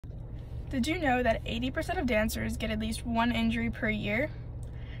Did you know that 80% of dancers get at least one injury per year?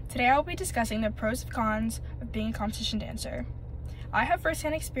 Today I will be discussing the pros and cons of being a competition dancer. I have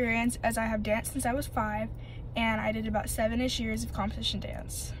first-hand experience as I have danced since I was 5 and I did about 7-ish years of competition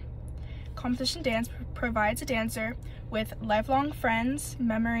dance. Competition dance provides a dancer with lifelong friends,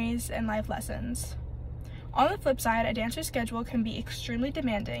 memories, and life lessons. On the flip side, a dancer's schedule can be extremely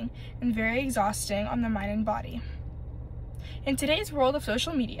demanding and very exhausting on the mind and body. In today's world of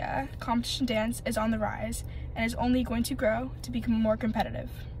social media, competition dance is on the rise and is only going to grow to become more competitive.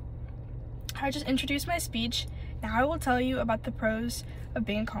 I just introduced my speech. Now I will tell you about the pros of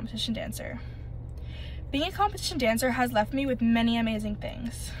being a competition dancer. Being a competition dancer has left me with many amazing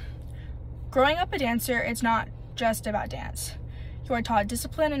things. Growing up a dancer, it's not just about dance. You are taught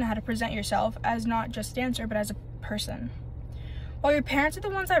discipline and how to present yourself as not just a dancer, but as a person. While your parents are the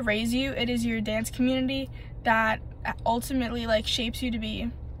ones that raise you, it is your dance community that ultimately shapes you to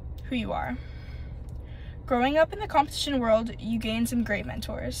be who you are. Growing up in the competition world, you gain some great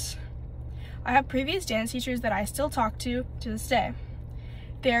mentors. I have previous dance teachers that I still talk to this day.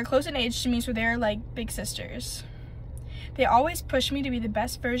 They are close in age to me, so they're like big sisters. They always push me to be the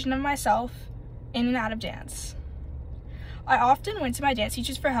best version of myself in and out of dance. I often went to my dance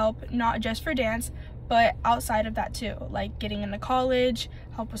teachers for help, not just for dance, but outside of that too, like getting into college,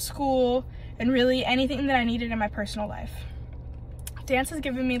 help with school, and really anything that I needed in my personal life. Dance has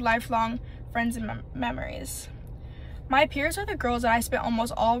given me lifelong friends and memories. My peers are the girls that I spent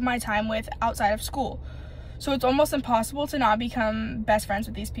almost all of my time with outside of school, so it's almost impossible to not become best friends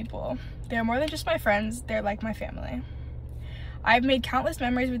with these people. They're more than just my friends, they're like my family. I've made countless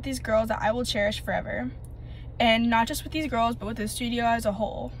memories with these girls that I will cherish forever, and not just with these girls, but with the studio as a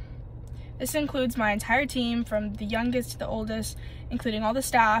whole. This includes my entire team, from the youngest to the oldest, including all the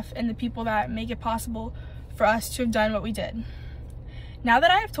staff and the people that make it possible for us to have done what we did. Now that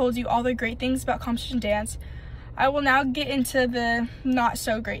I have told you all the great things about competition dance, I will now get into the not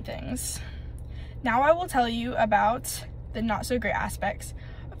so great things. Now I will tell you about the not so great aspects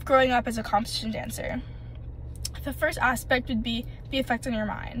of growing up as a competition dancer. The first aspect would be the effect on your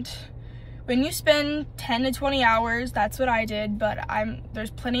mind. When you spend 10 to 20 hours, that's what I did, but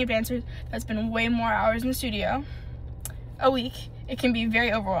there's plenty of dancers that spend way more hours in the studio a week. It can be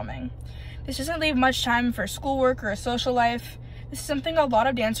very overwhelming. This doesn't leave much time for schoolwork or a social life. This is something a lot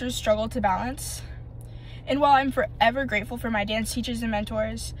of dancers struggle to balance. And while I'm forever grateful for my dance teachers and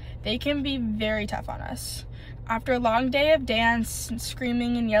mentors, they can be very tough on us. After a long day of dance and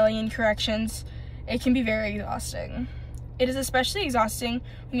screaming and yelling and corrections, it can be very exhausting. It is especially exhausting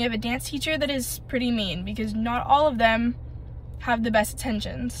when you have a dance teacher that is pretty mean, because not all of them have the best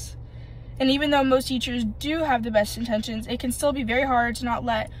intentions. And even though most teachers do have the best intentions, it can still be very hard to not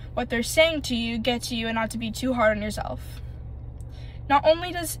let what they're saying to you get to you and not to be too hard on yourself. Not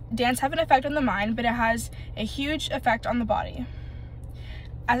only does dance have an effect on the mind, but it has a huge effect on the body.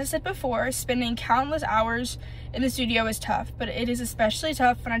 As I said before, spending countless hours in the studio is tough, but it is especially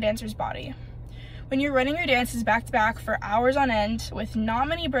tough on a dancer's body. When you're running your dances back to back for hours on end with not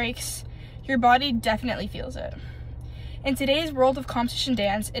many breaks, your body definitely feels it. In today's world of competition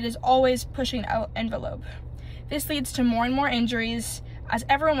dance, it is always pushing an envelope. This leads to more and more injuries, as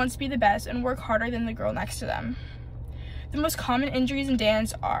everyone wants to be the best and work harder than the girl next to them. The most common injuries in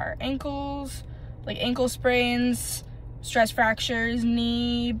dance are ankles, like ankle sprains, stress fractures,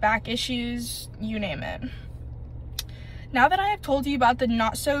 knee, back issues, you name it. Now that I have told you about the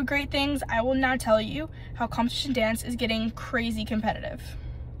not so great things, I will now tell you how competition dance is getting crazy competitive.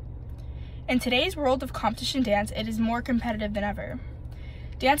 In today's world of competition dance, it is more competitive than ever.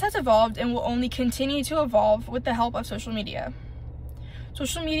 Dance has evolved and will only continue to evolve with the help of social media.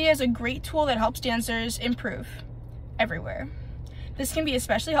 Social media is a great tool that helps dancers improve everywhere. This can be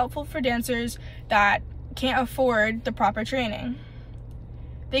especially helpful for dancers that can't afford the proper training.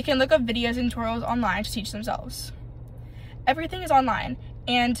 They can look up videos and tutorials online to teach themselves. Everything is online,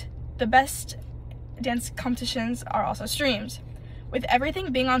 and the best dance competitions are also streamed. With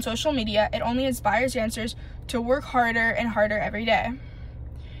everything being on social media, it only inspires dancers to work harder and harder every day.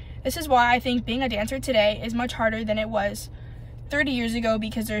 This is why I think being a dancer today is much harder than it was 30 years ago,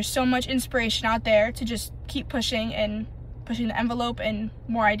 because there's so much inspiration out there to just keep pushing the envelope and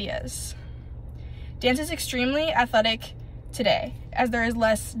more ideas. Dance is extremely athletic today, as there is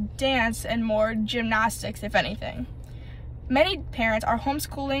less dance and more gymnastics, if anything. Many parents are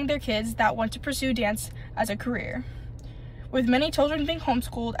homeschooling their kids that want to pursue dance as a career. With many children being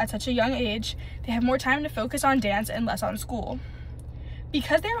homeschooled at such a young age, they have more time to focus on dance and less on school.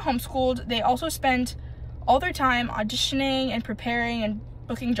 Because they are homeschooled, they also spend all their time auditioning and preparing and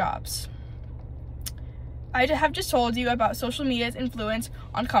booking jobs. I have just told you about social media's influence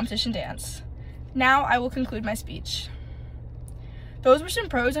on competition dance. Now I will conclude my speech. Those were some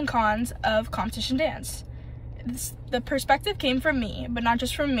pros and cons of competition dance. The perspective came from me, but not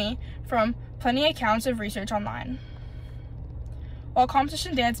just from me, from plenty of accounts of research online. While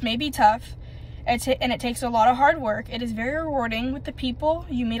competition dance may be tough, and it takes a lot of hard work, it is very rewarding with the people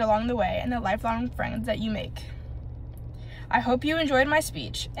you meet along the way and the lifelong friends that you make. I hope you enjoyed my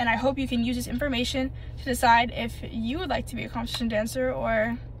speech, and I hope you can use this information to decide if you would like to be a competition dancer,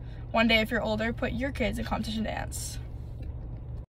 or one day if you're older, put your kids in competition dance.